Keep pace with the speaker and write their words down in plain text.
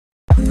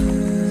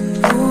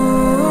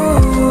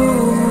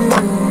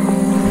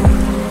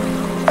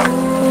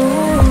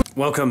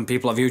Welcome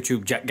people of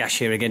YouTube, Jack Gash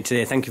here again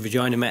today. Thank you for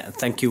joining me and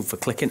thank you for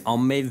clicking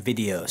on my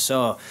video.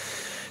 So,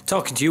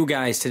 talking to you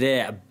guys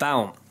today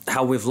about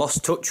how we've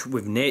lost touch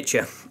with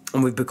nature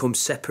and we've become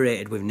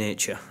separated with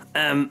nature.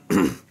 Up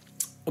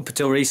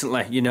until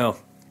recently, you know,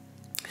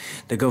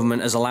 the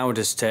government has allowed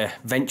us to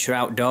venture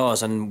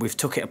outdoors and we've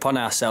took it upon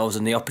ourselves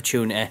and the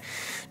opportunity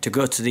to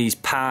go to these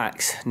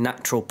parks,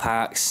 natural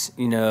parks,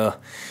 you know,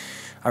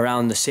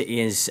 around the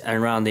cities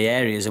and around the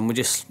areas, and we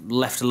just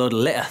left a load of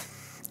litter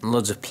and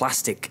loads of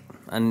plastic,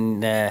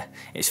 and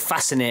it's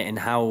fascinating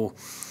how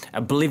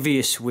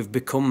oblivious we've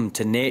become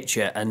to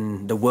nature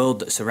and the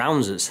world that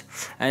surrounds us.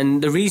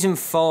 And the reason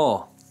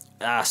for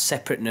our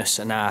separateness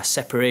and our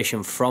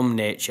separation from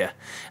nature,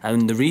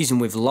 and the reason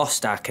we've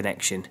lost our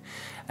connection,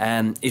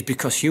 is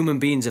because human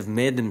beings have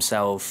made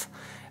themselves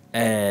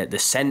the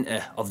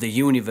centre of the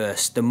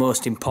universe, the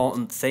most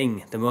important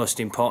thing, the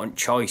most important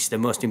choice, the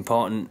most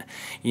important,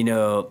 you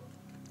know,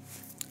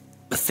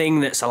 thing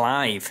that's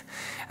alive.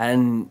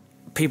 And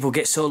people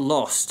get so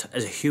lost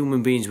as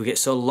human beings, we get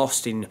so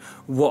lost in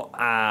what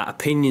our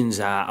opinions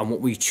are and what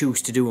we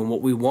choose to do and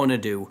what we want to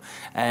do,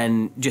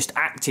 and just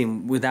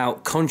acting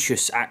without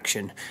conscious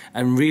action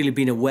and really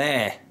being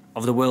aware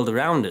of the world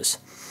around us.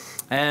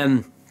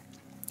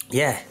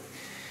 Yeah,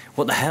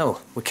 what the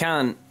hell? We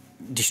can't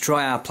destroy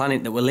our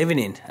planet that we're living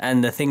in,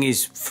 and the thing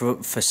is,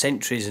 for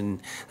centuries,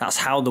 and that's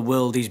how the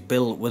world is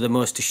built, we're the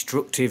most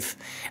destructive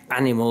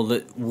animal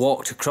that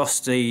walked across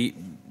the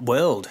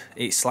world.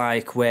 It's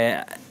like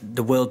we're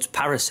the world's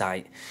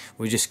parasite.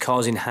 We're just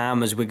causing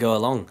harm as we go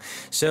along.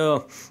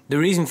 So the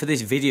reason for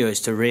this video is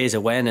to raise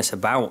awareness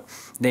about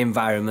the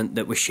environment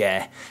that we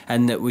share,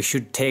 and that we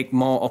should take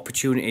more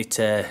opportunity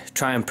to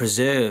try and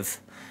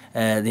preserve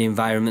the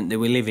environment that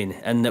we live in,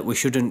 and that we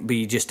shouldn't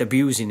be just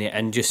abusing it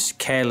and just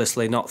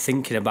carelessly not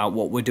thinking about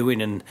what we're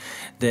doing and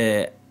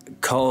the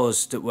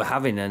cause that we're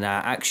having and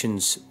our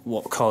actions,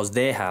 what cause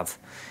they have.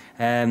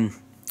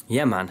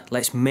 Yeah man,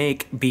 let's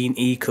make being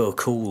eco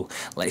cool,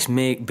 let's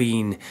make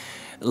being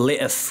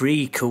litter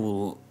free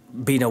cool,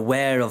 being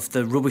aware of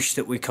the rubbish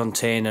that we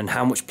contain and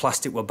how much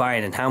plastic we're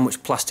buying and how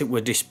much plastic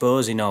we're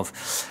disposing of.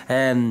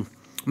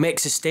 Make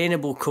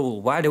sustainable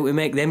cool. Why don't we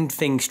make them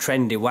things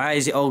trendy? Why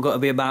is it all got to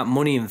be about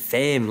money and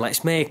fame?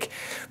 Let's make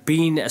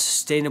being a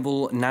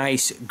sustainable,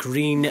 nice,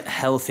 green,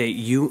 healthy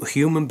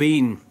human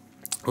being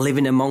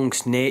living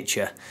amongst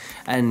nature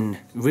and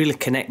really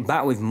connect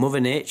back with Mother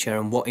Nature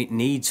and what it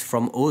needs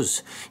from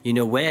us. You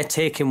know, we're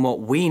taking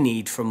what we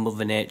need from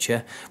Mother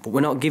Nature, but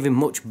we're not giving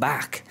much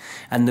back.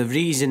 And the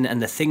reason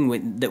and the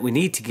thing that we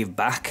need to give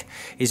back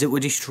is that we're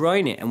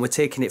destroying it and we're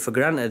taking it for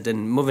granted,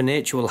 and Mother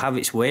Nature will have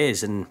its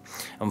ways, and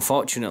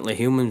unfortunately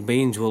human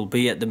beings will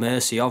be at the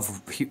mercy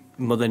of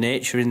Mother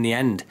Nature in the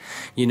end.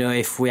 You know,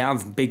 if we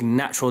have big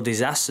natural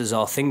disasters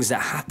or things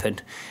that happen,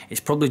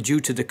 it's probably due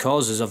to the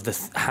causes of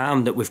the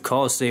harm that we've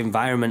caused the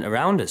environment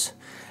around us.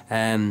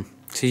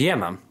 So yeah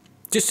man,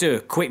 just a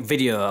quick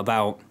video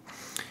about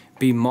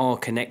being more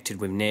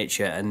connected with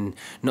nature and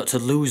not to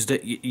lose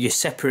your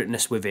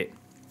separateness with it.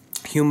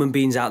 Human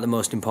beings aren't the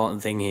most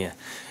important thing here.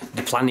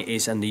 The planet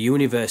is, and the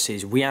universe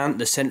is. We aren't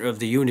the centre of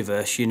the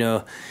universe, you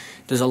know.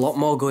 There's a lot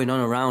more going on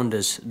around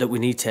us that we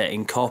need to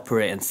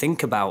incorporate and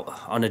think about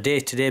on a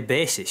day-to-day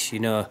basis. You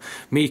know,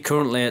 me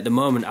currently at the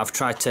moment, I've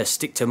tried to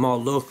stick to more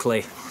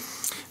locally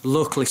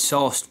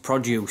sourced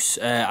produce.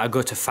 I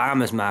go to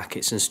farmers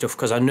markets and stuff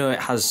because I know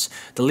it has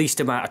the least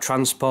amount of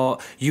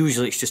transport.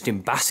 Usually it's just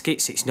in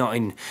baskets, it's not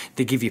in,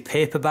 they give you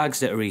paper bags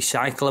that are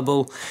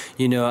recyclable,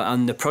 you know,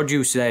 and the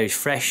produce there is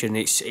fresh and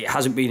it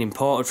hasn't been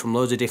imported from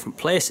loads of different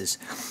places.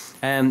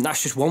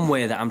 That's just one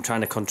way that I'm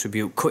trying to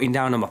contribute, cutting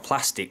down on my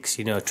plastics,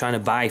 you know, trying to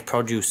buy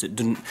produce that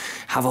doesn't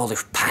have all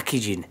this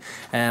packaging.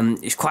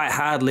 It's quite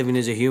hard living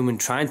as a human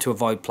trying to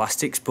avoid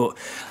plastics, but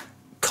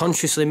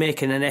consciously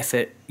making an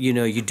effort, you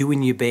know, you're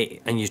doing your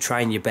bit and you're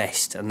trying your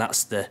best, and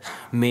that's the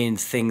main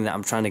thing that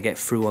I'm trying to get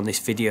through on this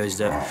video, is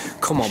that,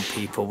 come on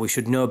people, we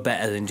should know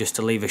better than just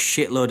to leave a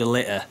shitload of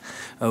litter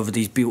over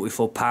these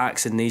beautiful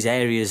parks and these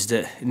areas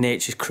that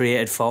nature's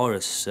created for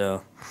us.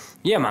 So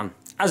yeah man,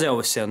 as I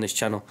always say on this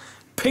channel,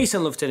 peace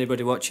and love to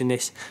anybody watching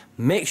this.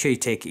 Make sure you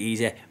take it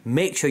easy,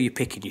 make sure you're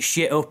picking your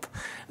shit up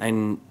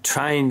and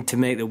trying to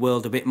make the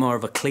world a bit more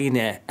of a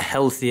cleaner,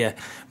 healthier,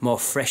 more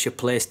fresher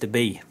place to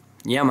be.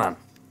 Yeah man.